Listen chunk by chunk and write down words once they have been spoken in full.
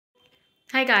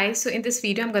Hi guys, so in this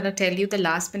video I'm going to tell you the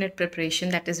last minute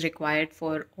preparation that is required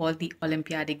for all the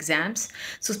Olympiad exams.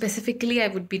 So specifically I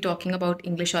would be talking about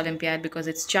English Olympiad because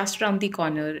it's just around the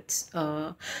corner. It's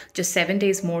just 7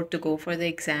 days more to go for the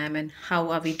exam, and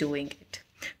how are we doing it?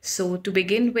 So to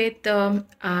begin with,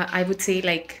 I would say,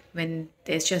 like, when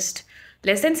there's just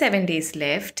less than 7 days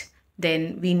left,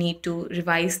 then we need to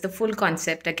revise the full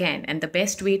concept again. And the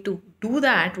best way to do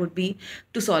that would be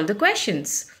to solve the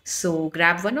questions. So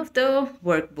grab one of the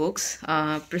workbooks.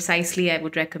 Precisely, I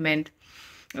would recommend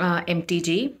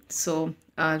MTG. So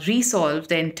resolve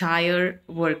the entire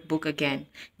workbook again.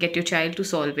 Get your child to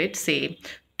solve it, say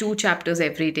 2 chapters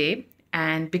every day.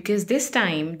 And because this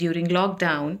time during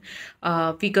lockdown,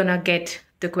 we're gonna get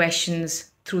the questions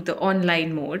through the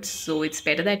online modes. So it's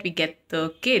better that we get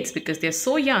the kids, because they're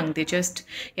so young, they're just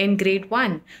in grade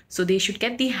one. So they should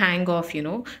get the hang of,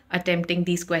 attempting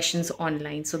these questions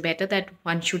online. So better that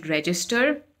one should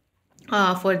register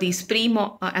for these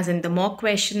pre-mock, as in the mock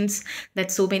questions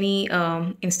that so many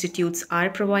institutes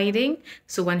are providing.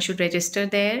 So one should register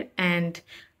there and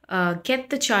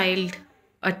get the child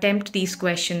attempt these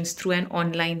questions through an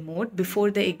online mode before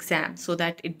the exam, so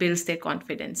that it builds their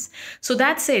confidence. So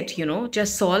that's it,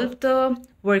 just solve the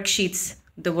worksheets,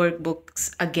 the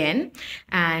workbooks again,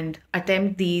 and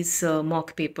attempt these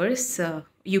mock papers.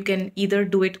 You can either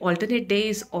do it alternate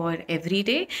days or every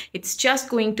day. It's just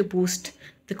going to boost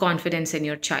the confidence in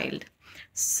your child.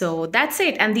 So that's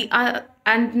it.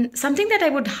 And something that I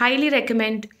would highly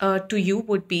recommend to you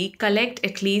would be collect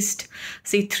at least,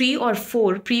 say, 3 or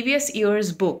 4 previous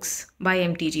years books by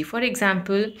MTG. For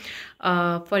example,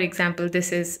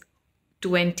 this is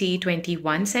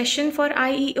 2021 session for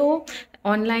IEO.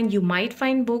 Online, you might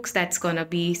find books that's gonna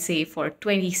be, say, for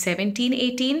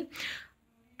 2017-18,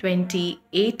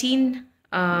 2018,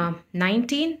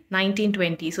 19,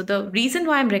 20. So the reason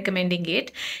why I'm recommending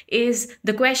it is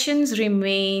the questions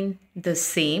remain the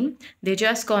same. They're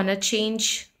just gonna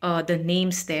change the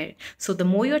names there. So the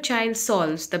more your child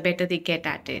solves, the better they get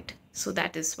at it. So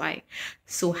that is why.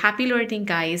 So happy learning,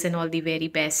 guys, and all the very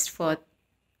best for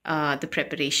the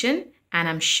preparation. And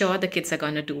I'm sure the kids are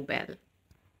gonna do well.